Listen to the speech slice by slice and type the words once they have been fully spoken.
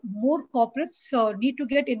more corporates need to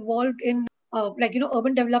get involved in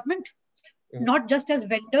urban development, not just as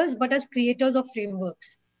vendors, but as creators of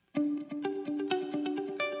frameworks.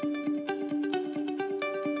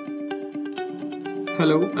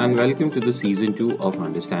 Hello and welcome to the season 2 of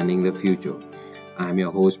Understanding the Future. I'm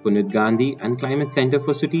your host Punit Gandhi, and Climate Center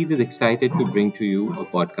for Cities is excited to bring to you a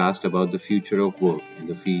podcast about the future of work in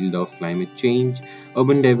the field of climate change,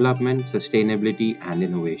 urban development, sustainability, and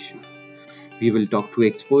innovation. We will talk to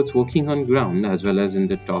experts working on ground as well as in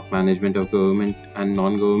the top management of government and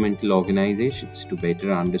non-governmental organizations to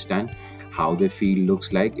better understand how their field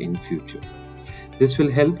looks like in future. This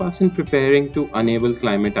will help us in preparing to enable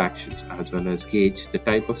climate actions as well as gauge the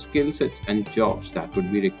type of skill sets and jobs that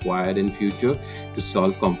would be required in future to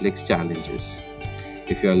solve complex challenges.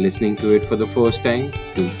 If you are listening to it for the first time,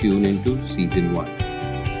 do tune into season 1.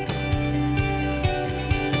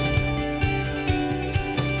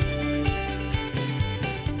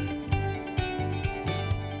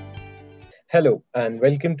 Hello, and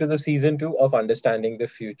welcome to the season 2 of Understanding the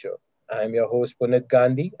Future. I'm your host, Punit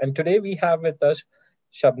Gandhi, and today we have with us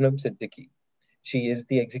Shabnam Siddiqui. She is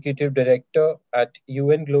the Executive Director at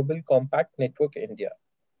UN Global Compact Network India.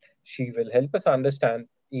 She will help us understand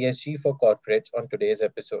ESG for corporates on today's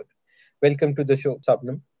episode. Welcome to the show,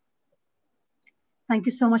 Shabnam. Thank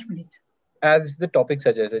you so much, Puneet. As the topic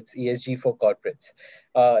suggests, it's ESG for corporates.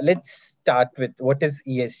 Let's start with what is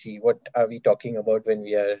ESG? What are we talking about when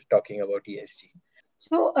we are talking about ESG?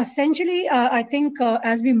 So essentially, I think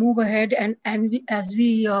as we move ahead as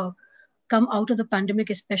we come out of the pandemic,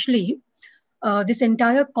 especially, this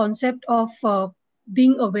entire concept of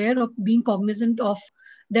being aware of, being cognizant of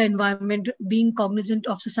the environment, being cognizant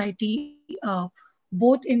of society,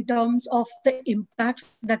 both in terms of the impact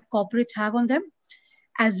that corporates have on them,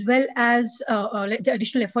 as well as the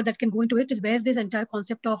additional effort that can go into it, is where this entire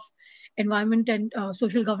concept of environment and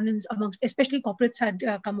social governance amongst, especially corporates, had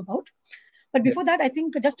come about. But before that, I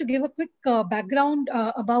think just to give a quick background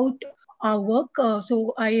about our work.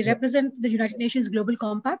 So I represent the United Nations Global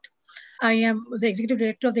Compact. I am the Executive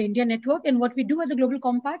Director of the India Network. And what we do at the Global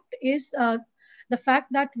Compact is the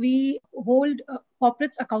fact that we hold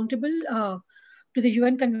corporates accountable to the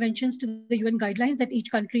UN conventions, to the UN guidelines that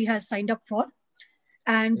each country has signed up for.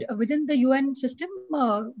 And within the UN system,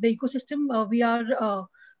 the ecosystem, we are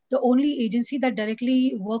the only agency that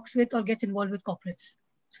directly works with or gets involved with corporates.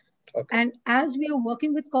 Okay. And as we are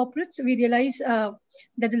working with corporates, we realize that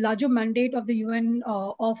the larger mandate of the UN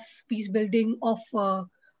of peace building, of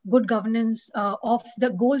good governance, of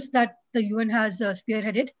the goals that the UN has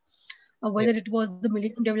spearheaded, whether it was the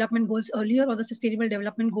Millennium Development Goals earlier or the Sustainable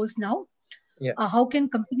Development Goals now. How can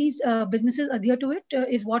companies, businesses adhere to it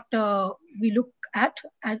is what we look at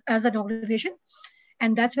as an organization.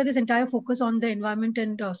 And that's where this entire focus on the environment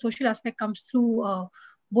and social aspect comes through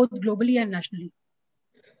both globally and nationally.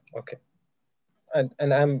 Okay.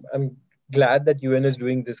 And I'm glad that UN is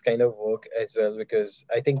doing this kind of work as well, because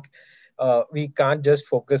I think we can't just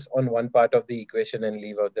focus on one part of the equation and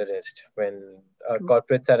leave out the rest when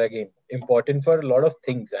corporates are, again, important for a lot of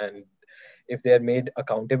things. And if they are made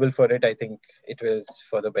accountable for it, I think it will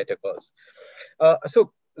for the better cause.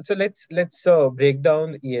 So let's break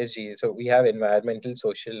down ESG. So we have environmental,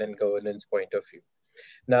 social, and governance point of view.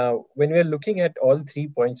 Now, when we're looking at all 3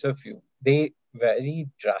 points of view, they vary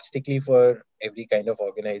drastically for every kind of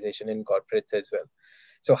organization in corporates as well.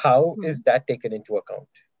 So how is that taken into account?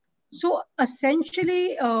 So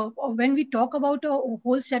essentially, when we talk about a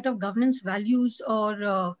whole set of governance values or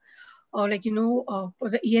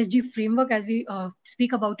the ESG framework, as we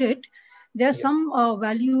speak about it, there are some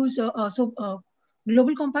values.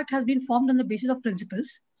 Global Compact has been formed on the basis of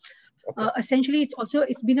principles. Okay. Essentially,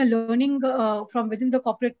 it's been a learning from within the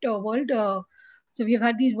corporate world. So we have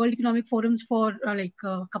had these World Economic Forums for a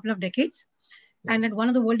couple of decades. And at one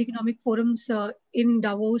of the World Economic Forums in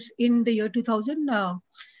Davos in the year 2000,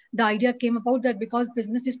 the idea came about that because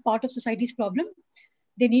business is part of society's problem,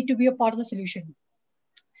 they need to be a part of the solution.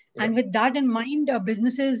 Yeah. And with that in mind,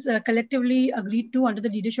 businesses collectively agreed to, under the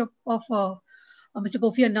leadership of Mr.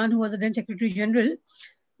 Kofi Annan, who was the then Secretary General,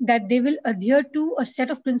 that they will adhere to a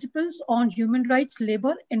set of principles on human rights,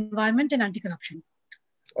 labor, environment, and anti-corruption.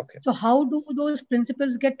 Okay. So how do those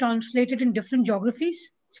principles get translated in different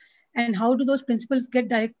geographies? And how do those principles get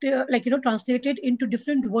translated into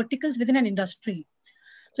different verticals within an industry?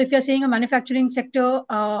 So if you're saying a manufacturing sector,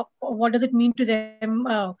 what does it mean to them?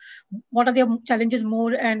 What are their challenges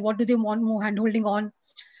more, and what do they want more handholding on?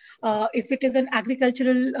 If it is an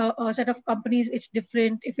agricultural set of companies, it's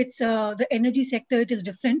different. If it's the energy sector, it is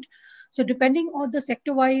different. So depending on the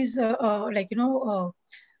sector-wise,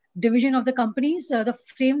 division of the companies, the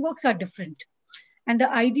frameworks are different. And the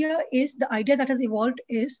idea that has evolved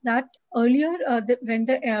is that earlier,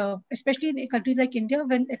 especially in countries like India,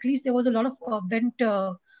 when at least there was a lot of bent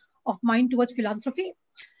of mind towards philanthropy,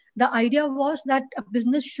 the idea was that a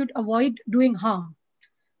business should avoid doing harm.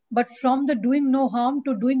 But from the doing no harm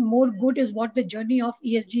to doing more good is what the journey of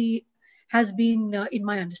ESG has been, in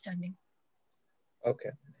my understanding.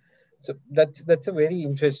 Okay. So that's a very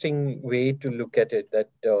interesting way to look at it, that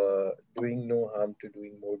doing no harm to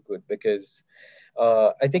doing more good, because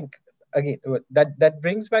I think again that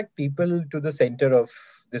brings back people to the center of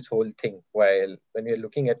this whole thing. While when you're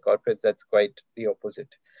looking at corporates, that's quite the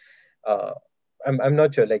opposite. Uh, I'm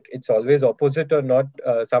not sure, like it's always opposite or not.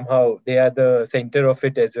 Somehow they are the center of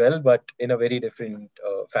it as well, but in a very different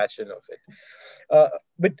fashion of it. Uh,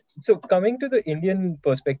 but so coming to the Indian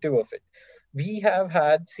perspective of it, we have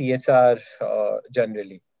had CSR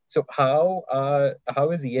generally. So how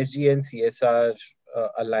is ESG and CSR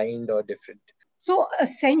aligned or different? So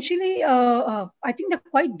essentially, I think they're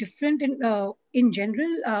quite different in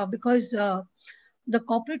general, because the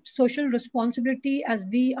corporate social responsibility, as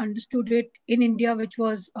we understood it in India, which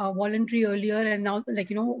was voluntary earlier, and now, like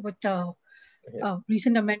with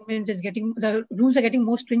recent amendments, is getting the rules are getting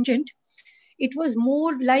more stringent. It was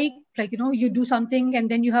more like you do something and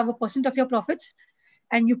then you have a percent of your profits,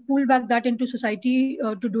 and you pull back that into society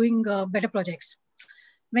to doing better projects.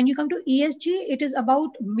 When you come to ESG, it is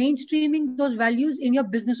about mainstreaming those values in your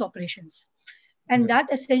business operations. And that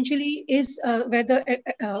essentially is where the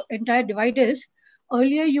entire divide is.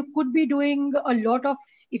 Earlier, you could be doing a lot of,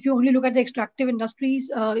 if you only look at the extractive industries,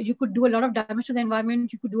 you could do a lot of damage to the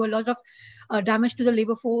environment, you could do a lot of damage to the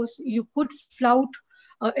labor force, you could flout,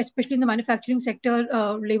 especially in the manufacturing sector,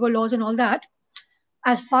 labor laws and all that.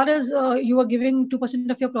 As far as you are giving 2%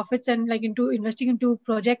 of your profits and like into investing into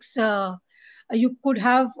projects, you could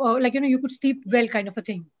have you could sleep well, kind of a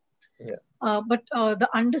thing. Yeah. But the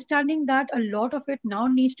understanding that a lot of it now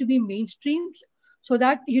needs to be mainstreamed, so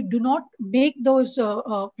that you do not make those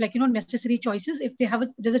necessary choices. If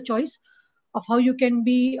there's a choice of how you can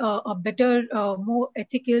be a better, more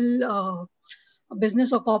ethical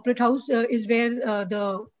business or corporate house, is where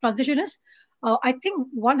the transition is. I think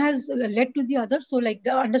one has led to the other. So like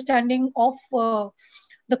the understanding of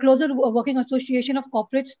the closer working association of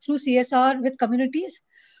corporates through CSR with communities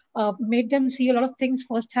made them see a lot of things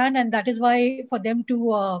firsthand, and that is why for them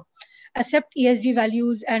to accept ESG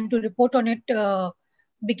values and to report on it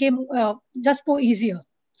became just more easier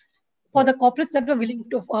for the corporates that were willing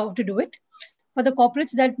to do it. For the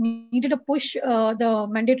corporates that needed a push, the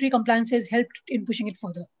mandatory compliances helped in pushing it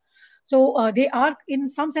further. So they are in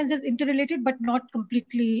some senses interrelated, but not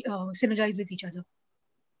completely synergized with each other.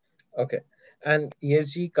 Okay. And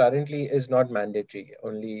ESG currently is not mandatory.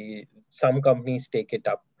 Only some companies take it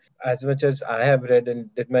up. As much as I have read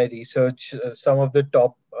and did my research, some of the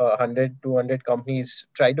top 100, 200 companies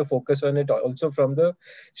try to focus on it also from the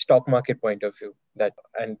stock market point of view.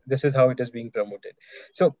 And this is how it is being promoted.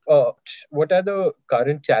 So, what are the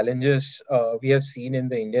current challenges we have seen in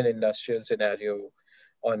the Indian industrial scenario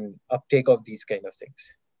on uptake of these kind of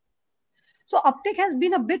things? So uptake has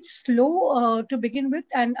been a bit slow to begin with,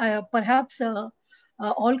 and perhaps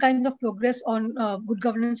all kinds of progress on good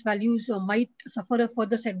governance values might suffer a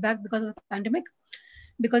further setback because of the pandemic.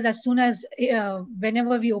 Because as soon as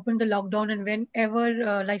whenever we open the lockdown and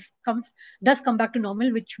whenever life does come back to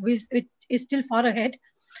normal, which is still far ahead,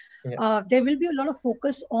 there will be a lot of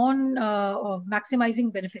focus on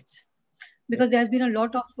maximizing benefits, because there has been a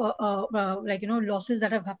lot of losses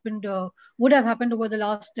that have happened, would have happened over the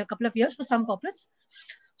last couple of years for some corporates.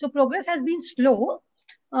 So progress has been slow.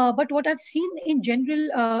 But what I've seen in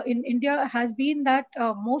general in India has been that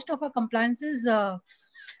most of our compliances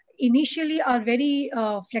initially are very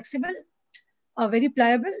flexible, very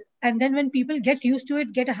pliable, and then when people get used to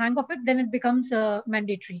it, get a hang of it, then it becomes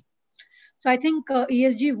mandatory. So I think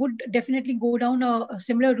ESG would definitely go down a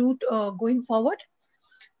similar route going forward,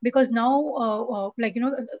 because now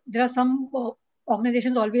there are some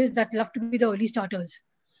organizations always that love to be the early starters.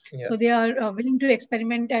 So they are willing to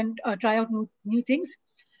experiment and try out new things.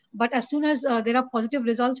 But as soon as there are positive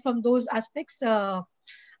results from those aspects,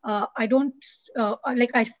 I don't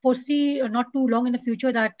I foresee not too long in the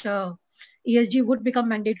future that ESG would become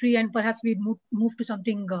mandatory, and perhaps we'd move to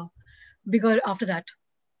something bigger after that.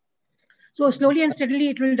 So slowly and steadily,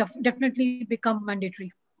 it will definitely become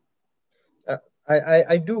mandatory.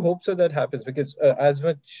 I do hope so that happens, because as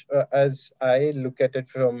much as I look at it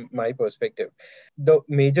from my perspective, the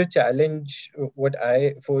major challenge what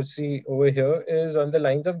I foresee over here is on the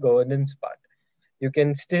lines of governance part. You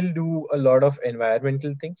can still do a lot of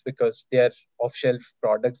environmental things because they are off-shelf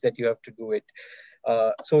products that you have to do it.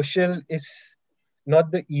 Social is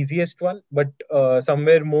not the easiest one, but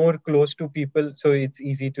somewhere more close to people, so it's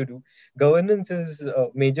easy to do. Governance is a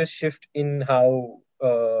major shift in how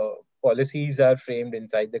policies are framed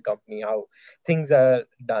inside the company, how things are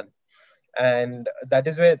done. And that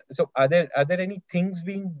is where, so are there any things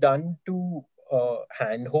being done to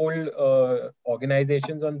handhold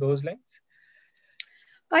organizations on those lines?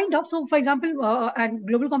 Kind of. So, for example, and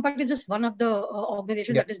Global Compact is just one of the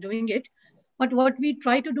organizations Yeah. that is doing it. But what we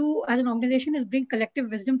try to do as an organization is bring collective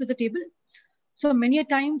wisdom to the table. So many a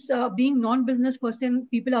times, being non-business person,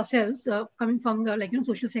 people ourselves, coming from the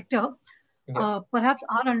social sector, Yeah. perhaps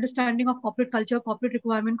our understanding of corporate culture, corporate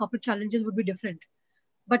requirement, corporate challenges would be different.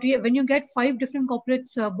 But when you get five different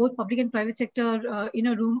corporates, both public and private sector, in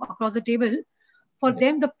a room across the table, for Yeah.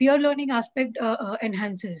 them the peer learning aspect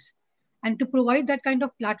enhances. And to provide that kind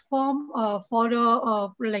of platform for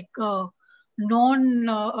a non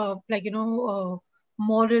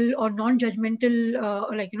moral or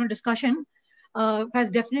non-judgmental discussion has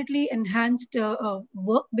definitely enhanced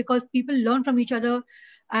work, because people learn from each other.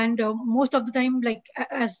 And most of the time,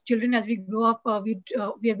 as children, as we grow up,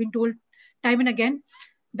 we have been told time and again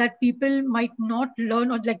that people might not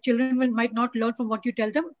learn, or like children might not learn from what you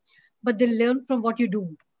tell them, but they learn from what you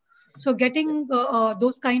do. So getting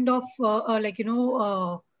those kind of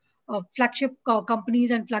flagship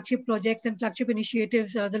companies and flagship projects and flagship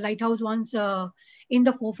initiatives, the lighthouse ones, in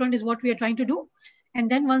the forefront is what we are trying to do. And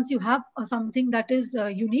then once you have something that is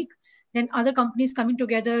unique, then other companies coming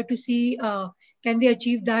together to see, can they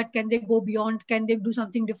achieve that, can they go beyond, can they do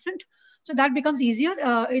something different. So that becomes easier.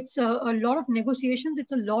 It's a lot of negotiations,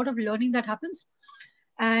 it's a lot of learning that happens.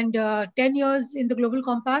 And 10 years in the Global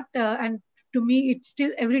Compact, and to me it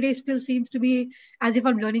still every day still seems to be as if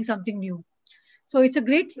I'm learning something new. So it's a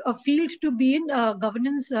great field to be in,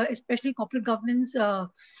 governance, especially corporate governance, the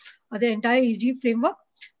entire ESG framework,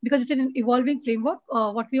 because it's an evolving framework.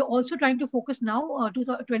 What we are also trying to focus now, to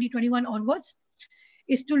the 2021 onwards,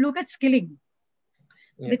 is to look at skilling.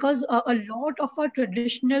 Yeah. Because a lot of our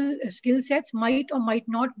traditional skill sets might or might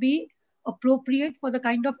not be appropriate for the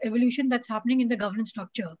kind of evolution that's happening in the governance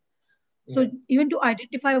structure. So Yeah. even to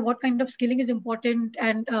identify what kind of skilling is important,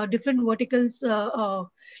 and different verticals,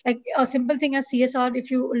 like a simple thing as CSR,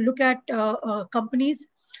 if you look at companies,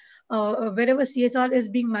 wherever CSR is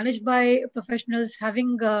being managed by professionals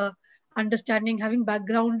having understanding, having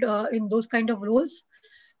background in those kind of roles,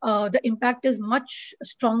 the impact is much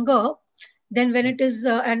stronger than when Mm. it is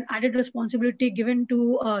an added responsibility given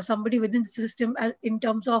to somebody within the system, as, in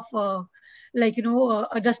terms of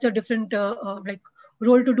just a different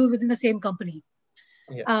role to do within the same company.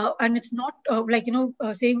 Yeah. And it's not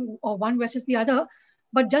saying one versus the other,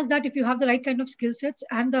 but just that if you have the right kind of skill sets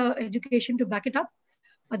and the education to back it up,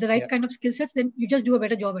 the right Yeah. kind of skill sets, then you just do a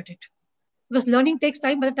better job at it. Because learning takes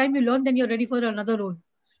time. By the time you learn, then you're ready for another role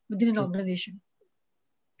within an True. organization.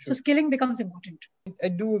 So True. skilling becomes important. I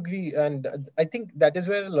do agree, and I think that is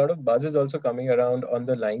where a lot of buzz is also coming around on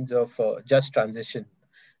the lines of just transition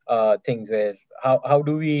things, where how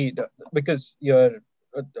do we, because you're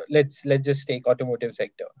let's just take automotive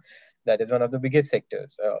sector. That is one of the biggest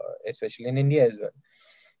sectors, especially in India as well.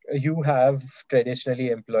 You have traditionally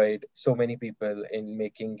employed so many people in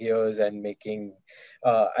making gears and making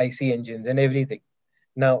IC engines and everything.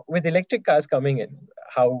 Now, with electric cars coming in,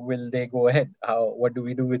 how will they go ahead? What do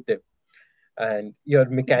we do with them? And your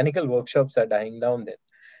mechanical workshops are dying down then.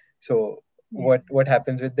 So Yeah. what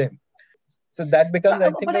happens with them? So that So, becomes,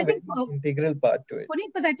 I think, but a I very think, integral part to it. Puneet,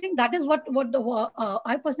 because I think that is what the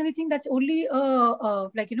I personally think that's only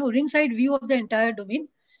ringside view of the entire domain.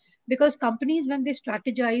 Because companies, when they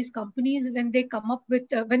strategize, companies when they come up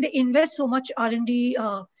with, when they invest so much R&D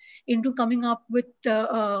into coming up with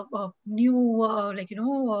new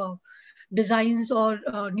designs or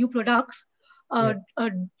new products, Yeah.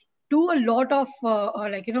 do a lot of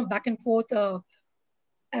back and forth.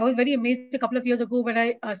 I was very amazed a couple of years ago when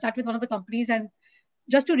I sat with one of the companies, and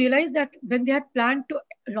just to realize that when they had planned to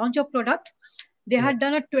launch a product, they Yeah. had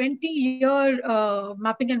done a 20-year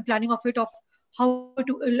mapping and planning of it, of how it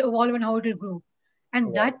will evolve and how it will grow.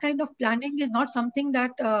 And that Wow. kind of planning is not something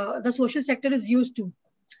that the social sector is used to.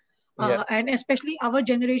 Yeah. And especially our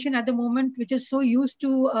generation at the moment, which is so used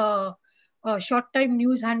to short time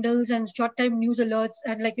news handles and short time news alerts,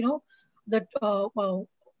 and the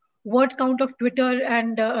word count of Twitter,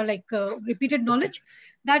 and repeated knowledge,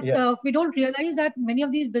 that Yeah. we don't realize that many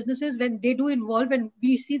of these businesses, when they do involve and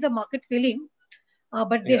we see the market failing,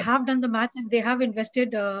 but they Yeah. have done the maths and they have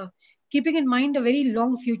invested, keeping in mind a very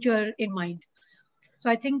long future in mind. So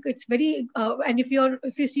I think it's very, and if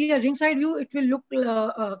you see a ringside view, it will look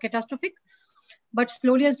catastrophic, but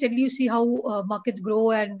slowly and steadily you see how markets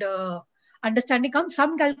grow, and understanding comes.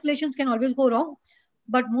 Some calculations can always go wrong,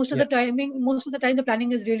 but most of the time, the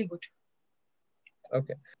planning is really good.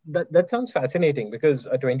 Okay, that sounds fascinating, because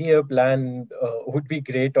a 20-year plan would be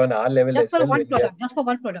great on our level Just as for well. one product. Just for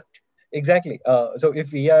one product. Exactly. So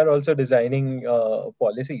if we are also designing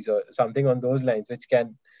policies or something on those lines,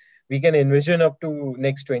 we can envision up to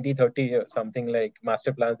next 20, 30 years, something like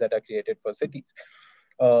master plans that are created for cities.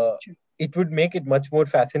 It would make it much more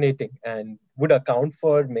fascinating and would account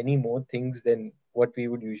for many more things than what we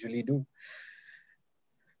would usually do.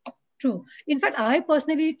 True. In fact, I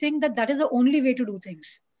personally think that is the only way to do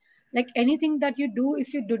things. Like anything that you do,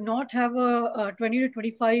 if you do not have a 20 to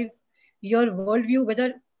 25 year worldview,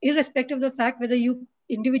 whether irrespective of the fact whether you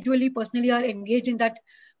individually, personally are engaged in that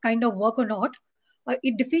kind of work or not,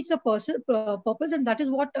 it defeats the purpose, and that is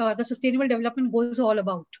what the sustainable development goals are all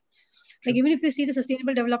about. Like even if you see the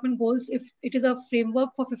sustainable development goals, if it is a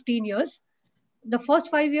framework for 15 years, the first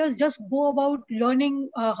 5 years just go about learning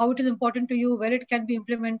how it is important to you, where it can be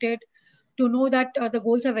implemented, to know that the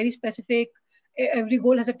goals are very specific. Every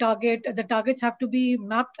goal has a target. The targets have to be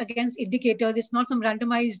mapped against indicators. It's not some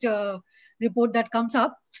randomized report that comes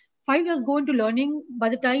up. 5 years go into learning. By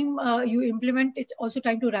the time you implement, it's also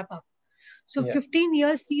time to wrap up. So 15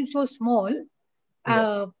 years seems so small.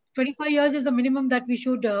 25 years is the minimum that we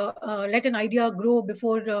should let an idea grow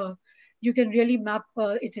before you can really map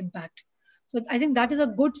its impact. So I think that is a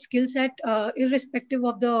good skill set, irrespective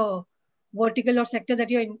of the vertical or sector that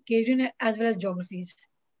you're engaged in, as well as geographies.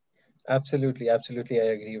 Absolutely, I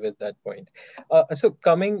agree with that point. So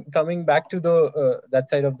coming back to the that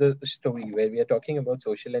side of the story where we are talking about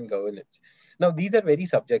social and governance. Now these are very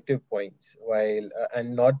subjective points, while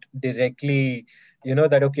and not directly,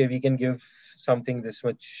 that okay, we can give something this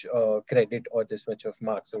much credit or this much of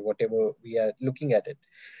marks or whatever we are looking at it.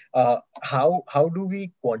 How do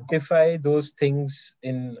we quantify those things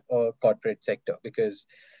in a corporate sector? Because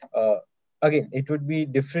again, it would be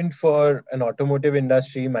different for an automotive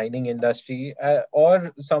industry, mining industry,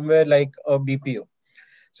 or somewhere like a BPO.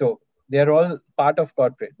 So they're all part of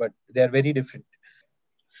corporate, but they're very different.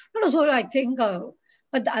 No, so I think,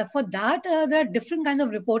 but for that, there are different kinds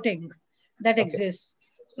of reporting that exists.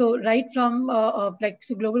 So right from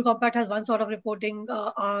so Global Compact has one sort of reporting.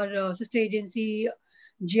 Our sister agency,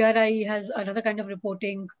 GRI, has another kind of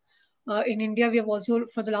reporting. In India, we have also,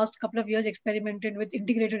 for the last couple of years, experimented with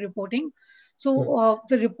integrated reporting. So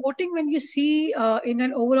the reporting, when you see in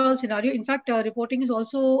an overall scenario, in fact, reporting is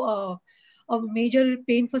also a major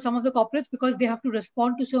pain for some of the corporates, because they have to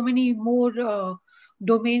respond to so many more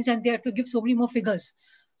domains and they have to give so many more figures.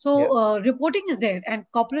 So reporting is there, and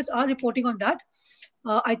corporates are reporting on that.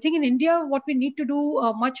 I think in India, what we need to do,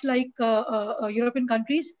 much like European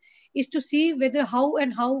countries, is to see whether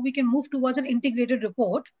how we can move towards an integrated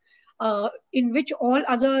report, in which all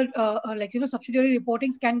other subsidiary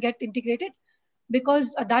reportings can get integrated,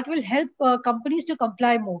 because that will help companies to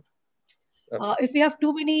comply more. If we have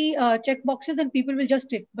too many check boxes, then people will just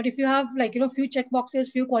tick. But if you have few check boxes,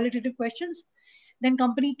 few qualitative questions, then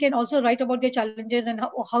company can also write about their challenges and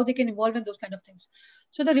how they can evolve in those kind of things.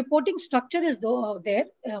 So the reporting structure is there.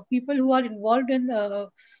 People who are involved in the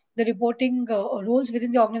reporting roles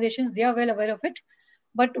within the organizations, they are well aware of it.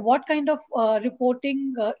 But what kind of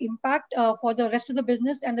reporting impact for the rest of the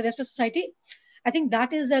business and the rest of society, I think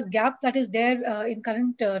that is a gap that is there in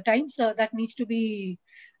current times that needs to be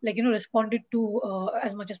responded to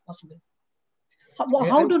as much as possible.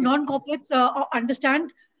 How do non-corporates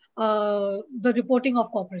understand the reporting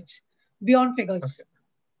of corporates beyond figures? Okay.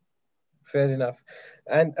 Fair enough.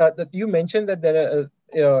 And you mentioned that there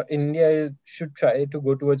are, India should try to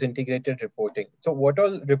go towards integrated reporting. So what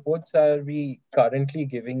all reports are we currently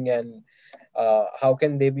giving, and how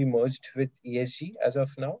can they be merged with ESG as of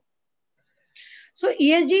now? So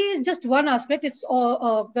ESG is just one aspect. It's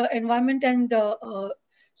the environment and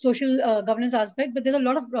social governance aspect, but there's a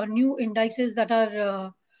lot of new indices that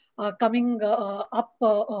are coming up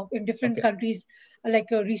in different countries. Like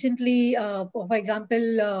recently, for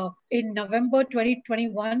example, in November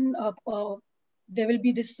 2021, there will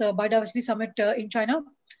be this biodiversity summit in China,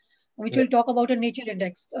 which will talk about a nature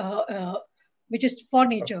index, which is for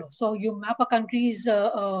nature. So you map a country's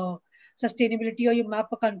sustainability, or you map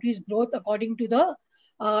a country's growth according to the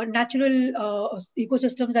natural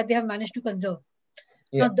ecosystems that they have managed to conserve.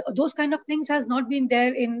 Now, those kind of things has not been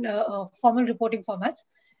there in formal reporting formats.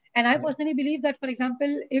 And I personally believe that, for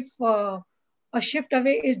example, if a shift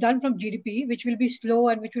away is done from GDP, which will be slow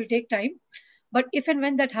and which will take time, but if and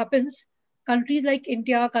when that happens, countries like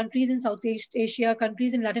India, countries in Southeast Asia,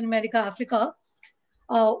 countries in Latin America, Africa,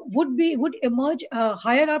 would emerge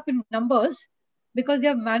higher up in numbers because they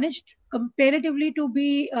have managed comparatively to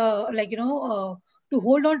be to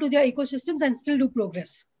hold on to their ecosystems and still do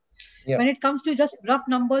progress. Yeah. When it comes to just rough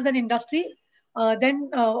numbers and industry, then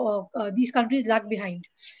these countries lag behind.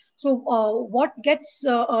 So what gets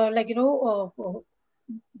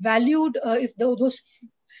valued, if those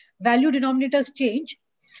value denominators change,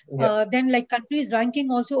 Yeah. then like countries ranking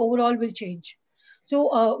also overall will change.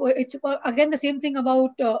 So it's again the same thing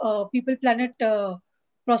about people, planet,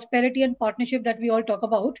 prosperity and partnership that we all talk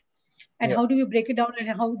about, and Yeah. how do we break it down and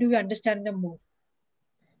how do we understand them more.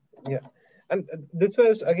 Yeah. And this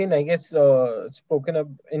was again, I guess, spoken up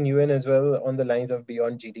in UN as well on the lines of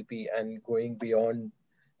beyond GDP and going beyond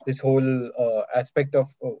this whole aspect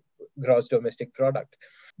of gross domestic product.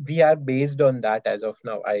 We are based on that as of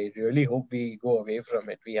now. I really hope we go away from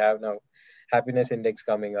it. We have now happiness index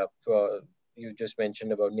coming up. You just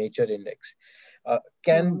mentioned about nature index. Uh,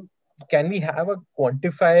 can Mhm. can we have a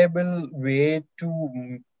quantifiable way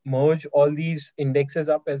to merge all these indexes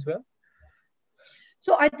up as well?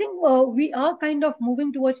 So I think we are kind of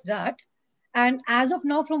moving towards that. And as of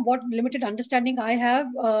now, from what limited understanding I have,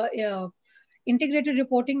 integrated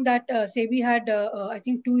reporting that SEBI had, I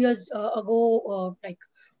think, 2 years ago, like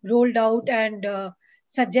rolled out and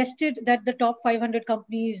suggested that the top 500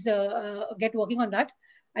 companies get working on that.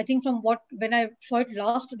 I think from what when I saw it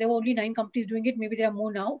last, there were only 9 companies doing it. Maybe there are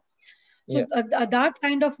more now. So Yeah. that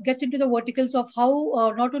kind of gets into the verticals of how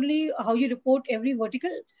not only how you report every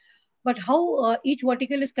vertical, but how each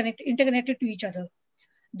vertical is interconnected to each other.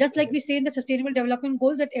 Just like Yeah. we say in the sustainable development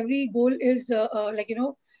goals, that every goal is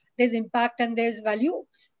there's impact and there's value,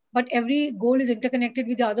 but every goal is interconnected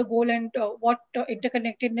with the other goal. And what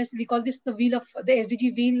interconnectedness, we call this the wheel of the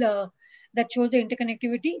SDG wheel, that shows the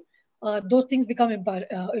interconnectivity. Those things become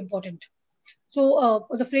important. So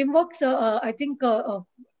the frameworks, I think,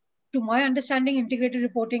 to my understanding, integrated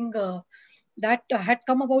reporting that had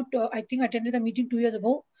come about, I think, attended the meeting 2 years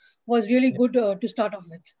ago, was really good to start off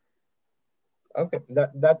with. Okay,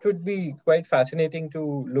 that would be quite fascinating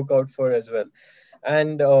to look out for as well.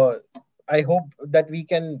 And I hope that we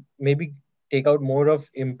can maybe take out more of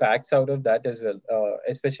impacts out of that as well,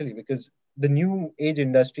 especially because the new age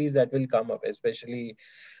industries that will come up, especially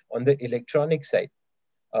on the electronic side,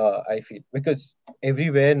 I feel, because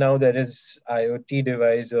everywhere now there is IoT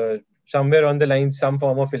device or somewhere on the line some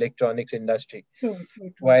form of electronics industry. True, true,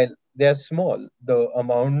 true. While they are small, the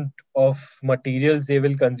amount of materials they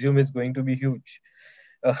will consume is going to be huge.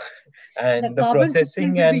 Uh, The and the carbon footprint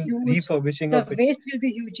processing will be and huge. refurbishing The of it. waste will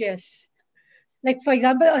be huge. Yes. Like for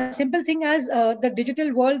example, a simple thing as the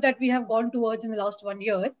digital world that we have gone towards in the last 1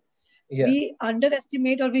 year, Yeah. we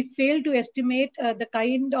underestimate or we fail to estimate the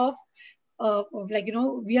kind of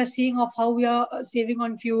we are seeing of how we are saving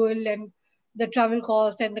on fuel and the travel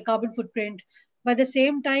cost and the carbon footprint. By the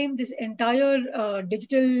same time, this entire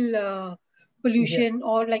digital Yeah. pollution,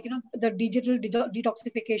 or the digital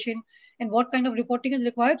detoxification, and what kind of reporting is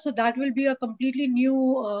required, so that will be a completely new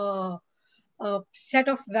set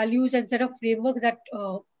of values and set of frameworks that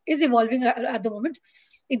is evolving at the moment.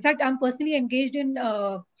 In fact, I'm personally engaged in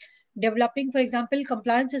developing, for example,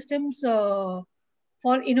 compliance systems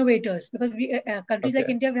for innovators, because we countries like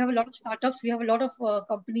Okay. India, we have a lot of startups, we have a lot of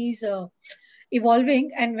companies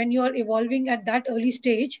evolving, and when you are evolving at that early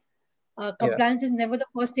stage, Yeah. compliance is never the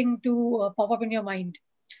first thing to pop up in your mind.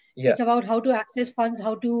 Yeah. It's about how to access funds,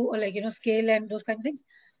 how to scale and those kind of things.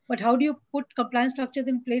 But how do you put compliance structures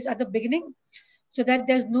in place at the beginning so that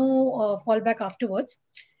there's no fallback afterwards?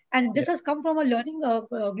 And this Yeah. has come from a learning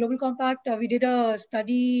global compact. We did a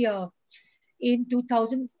study in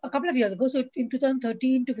 2000, a couple of years ago. So in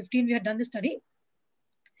 2013 to 15, we had done this study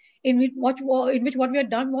in which what we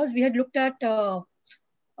had done was we had looked at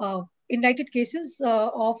indicted cases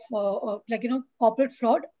of corporate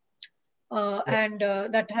fraud, Yeah. and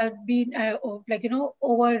that had been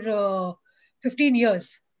over 15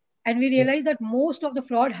 years. And we Yeah. realized that most of the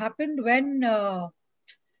fraud happened when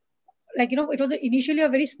it was initially a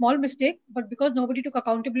very small mistake, but because nobody took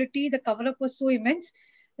accountability, the cover up was so immense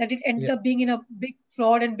that it ended Yeah. up being in a big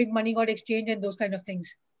fraud and big money got exchanged and those kind of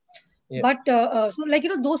things. Yeah. But so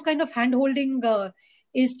those kind of hand holding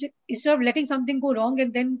instead of letting something go wrong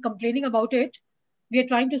and then complaining about it, we are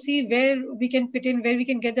trying to see where we can fit in, where we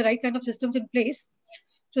can get the right kind of systems in place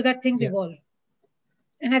so that things Yeah. evolve.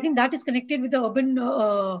 And I think that is connected with the urban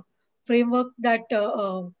framework that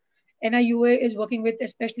NIUA is working with,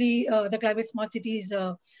 especially the climate smart cities.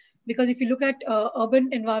 Because if you look at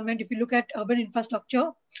urban environment, if you look at urban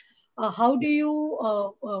infrastructure, how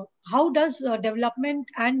does development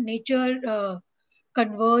and nature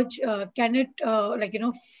converge? Can it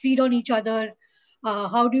feed on each other?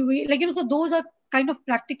 How do we so those are kind of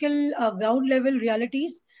practical ground level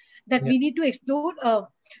realities that Yeah. we need to explore.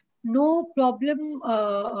 No problem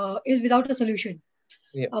is without a solution.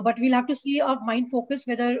 Yeah. But we'll have to see our mind focus,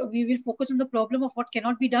 whether we will focus on the problem of what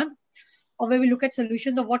cannot be done, or where we look at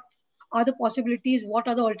solutions of what are the possibilities, what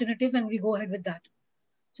are the alternatives, and we go ahead with that.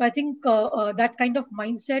 So I think that kind of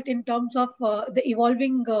mindset in terms of the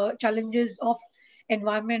evolving challenges of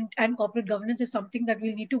environment and corporate governance is something that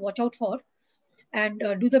we'll need to watch out for, and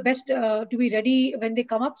do the best to be ready when they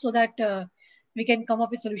come up, so that we can come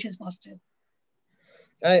up with solutions faster.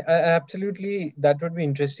 I absolutely, that would be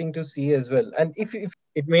interesting to see as well. And if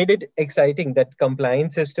it made it exciting that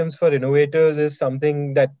compliance systems for innovators is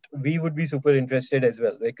something that we would be super interested as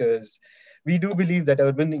well, because we do believe that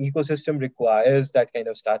urban ecosystem requires that kind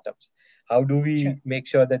of startups. How do Sure. we make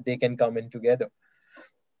sure that they can come in together?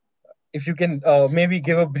 If you can maybe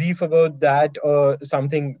give a brief about that or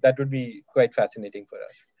something, that would be quite fascinating for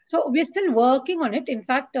us. So we're still working on it. In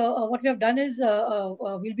fact, what we have done is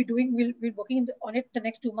we'll be working on it the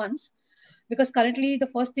next 2 months, because currently the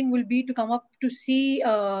first thing will be to come up to see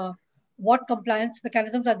what compliance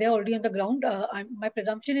mechanisms are there already on the ground. My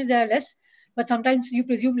presumption is there are less, but sometimes you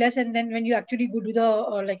presume less, and then when you actually go do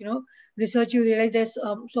the research, you realize there's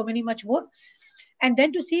so many much more. And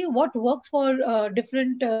then to see what works for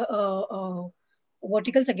different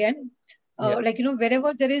verticals again. Yeah.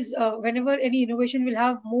 Wherever there is, whenever any innovation will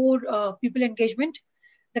have more people engagement,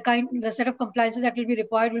 the set of compliances that will be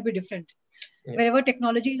required will be different. Yeah. Wherever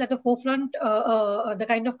technology is at the forefront, the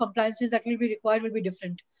kind of compliances that will be required will be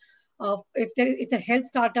different. It's a health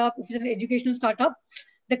startup, if it's an educational startup,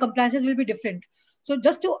 the compliances will be different. So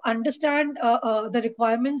just to understand the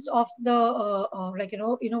requirements of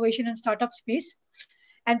the innovation and startup space,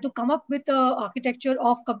 and to come up with the architecture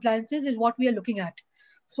of compliances is what we are looking at.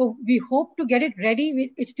 So we hope to get it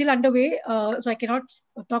ready. It's still underway, so I cannot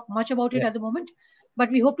talk much about it Yeah. at the moment. But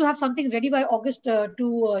we hope to have something ready by August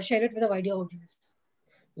to share it with a wider audience.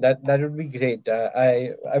 That would be great.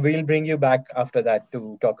 I will bring you back after that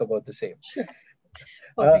to talk about the same. Sure.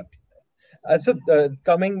 Uh, Perfect.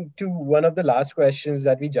 Coming to one of the last questions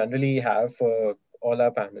that we generally have for all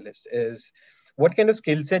our panelists is, what kind of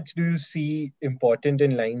skill sets do you see important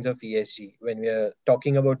in lines of ESG when we are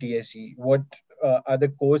talking about ESG? What are the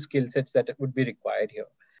core skill sets that would be required here?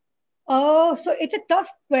 So it's a tough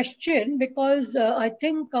question, because I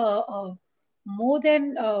think more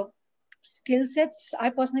than skill sets, I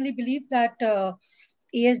personally believe that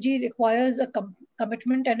ESG requires a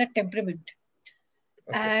commitment and a temperament.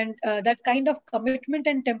 Okay. And that kind of commitment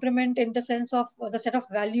and temperament, in the sense of the set of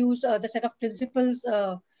values, the set of principles,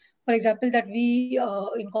 for example, that we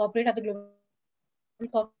incorporate at the Global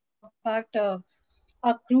Compact,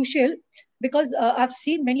 are crucial, because I've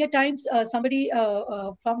seen many a times somebody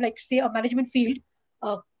from, like, say, a management field,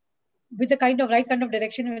 uh, with the right kind of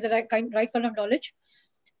direction, with the right kind of knowledge,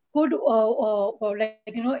 could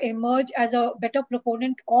emerge as a better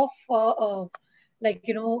proponent of like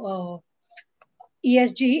you know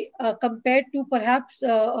ESG, compared to perhaps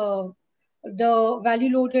the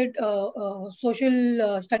value loaded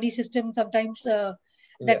social study system sometimes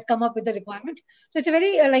Yeah. that come up with the requirement. So it's a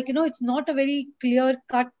very it's not a very clear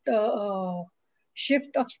cut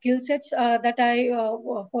shift of skill sets that I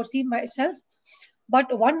foresee myself,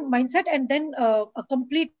 but one mindset, and then a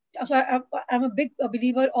complete. So I'm a big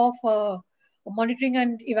believer of monitoring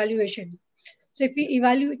and evaluation. So if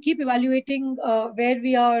we keep evaluating where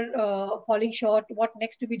we are falling short, what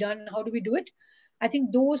next to be done, how do we do it? I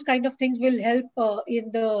think those kind of things will help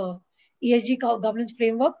in the ESG governance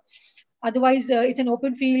framework. Otherwise, it's an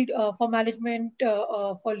open field for management,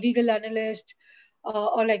 for legal analysts,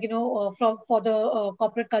 or from for the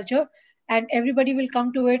corporate culture, and everybody will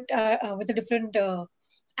come to it with a different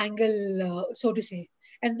angle, so to say.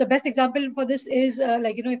 And the best example for this is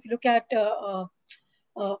if you look at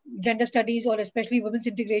gender studies, or especially women's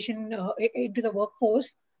integration into the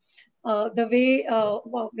workforce, the way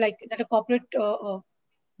that a corporate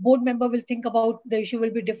board member will think about the issue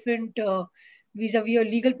will be different vis-a-vis a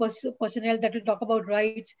legal personnel that will talk about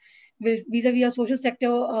rights, vis-a-vis a social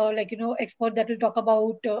sector expert that will talk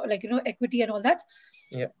about equity and all that.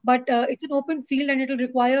 Yeah. But it's an open field, and it will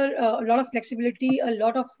require a lot of flexibility, a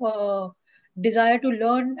lot of desire to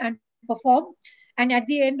learn and perform, and at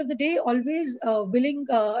the end of the day, always willing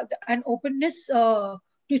and openness to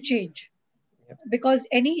change, Yeah. because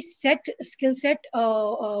any set skill set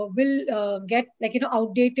will get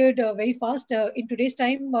outdated very fast in today's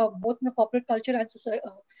time, both in the corporate culture and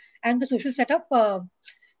and the social setup.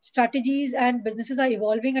 Strategies and businesses are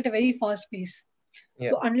evolving at a very fast pace. Yeah.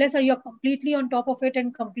 So unless you're completely on top of it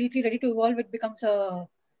and completely ready to evolve, it becomes a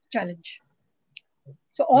challenge.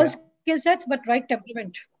 So all Yeah. skills skill sets, but right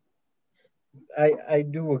temperament. I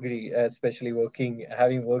do agree, especially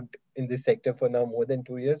having worked in this sector for now more than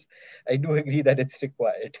 2 years. I do agree that it's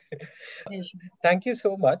required. Yes. Thank you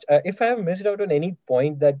so much. If I have missed out on any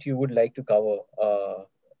point that you would like to cover,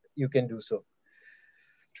 you can do so.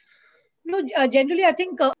 No, generally, I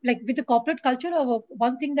think like with the corporate culture,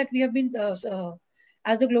 one thing that we have been, as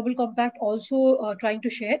the Global Compact, also trying to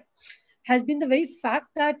share has been the very fact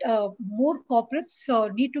that more corporates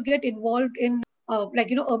need to get involved in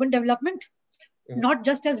urban development, not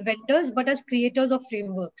just as vendors but as creators of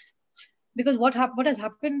frameworks. Because what has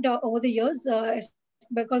happened over the years,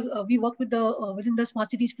 because we work with the within the smart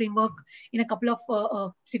cities framework in a couple of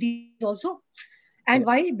cities also, and Yeah.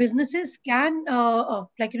 while businesses can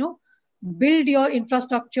build your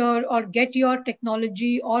infrastructure or get your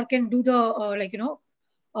technology or can do the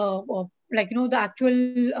the actual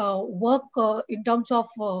work in terms of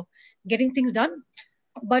getting things done.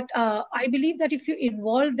 But I believe that if you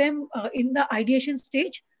involve them in the ideation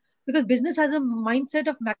stage, because business has a mindset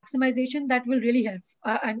of maximization, that will really help.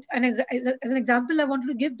 And as an example, I wanted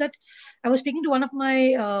to give that I was speaking to one of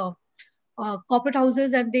my corporate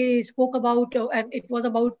houses, and they spoke about, and it was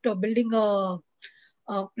about building a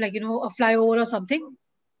flyover or something.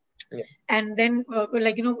 Yeah. And then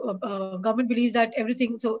government believes that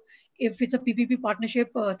everything, so if it's a PPP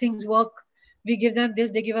partnership, things work, we give them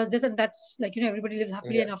this, they give us this, and that's everybody lives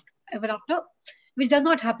happily Yeah. and ever after, which does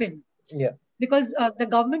not happen. Yeah. Because the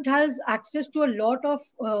government has access to a lot of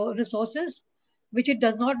resources which it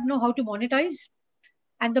does not know how to monetize,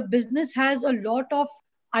 and the business has a lot of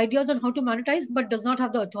ideas on how to monetize but does not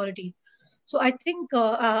have the authority. So I think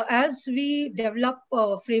as we develop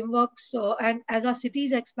frameworks and as our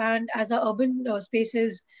cities expand, as our urban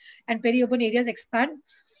spaces and peri-urban areas expand,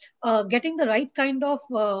 getting the right kind of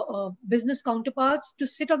business counterparts to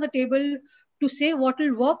sit on the table to say what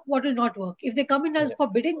will work, what will not work. If they come in as Yeah. for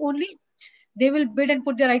bidding only, they will bid and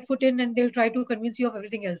put their right foot in, and they'll try to convince you of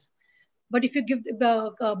everything else. But if you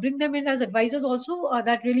bring them in as advisors also,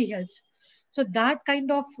 that really helps. So that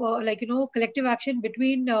kind of collective action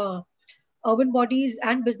between urban bodies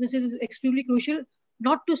and businesses is extremely crucial.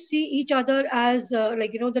 Not to see each other as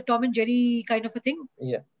the Tom and Jerry kind of a thing,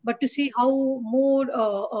 Yeah. but to see how more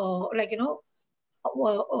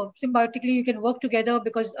symbiotically you can work together,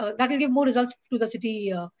 because that will give more results to the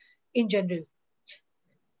city in general.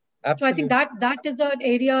 So I think Absolutely. that is an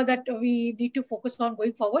area that we need to focus on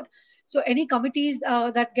going forward. So any committees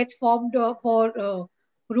that gets formed for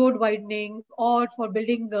road widening or for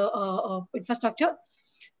building infrastructure,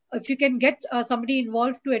 if you can get somebody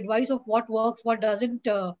involved to advise of what works, what doesn't.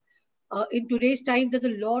 In today's times, there's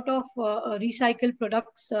a lot of recycled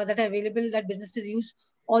products that are available that businesses use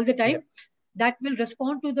all the Yeah. time, that will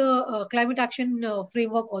respond to the climate action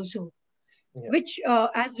framework also, Yeah. which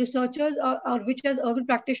as researchers or which as urban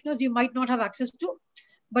practitioners you might not have access to,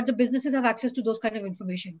 but the businesses have access to those kind of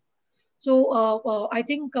information. So I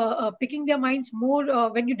think picking their minds more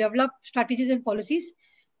when you develop strategies and policies,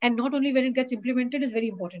 and not only when it gets implemented, is very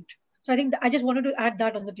important. So I think I just wanted to add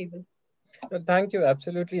that on the table. Thank you.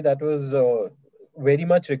 Absolutely. That was very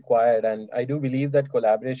much required. And I do believe that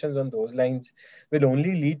collaborations on those lines will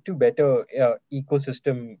only lead to better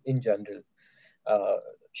ecosystem in general. Uh,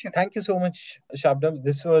 Sure. Thank you so much, Shabdam.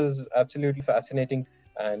 This was absolutely fascinating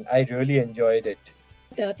and I really enjoyed it.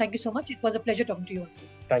 Thank you so much. It was a pleasure talking to you also.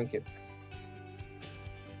 Thank you.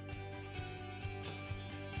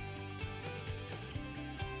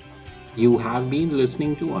 You have been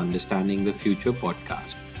listening to Understanding the Future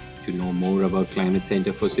podcast. To know more about Climate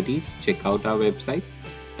Center for Cities, check out our website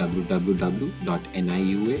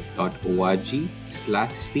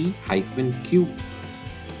www.niua.org/c-q.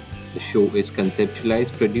 The show is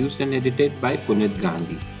conceptualized, produced, and edited by Punit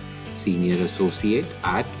Gandhi, Senior Associate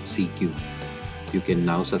at CQ. You can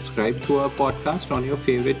now subscribe to our podcast on your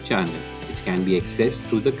favorite channel, which can be accessed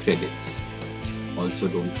through the credits. Also,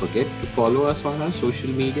 don't forget to follow us on our social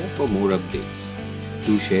media for more updates.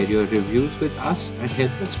 Do share your reviews with us and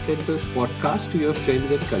help us spread the podcast to your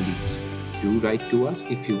friends and colleagues. Do write to us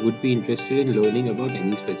if you would be interested in learning about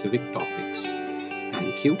any specific topics.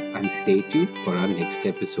 Thank you and stay tuned for our next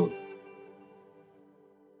episode.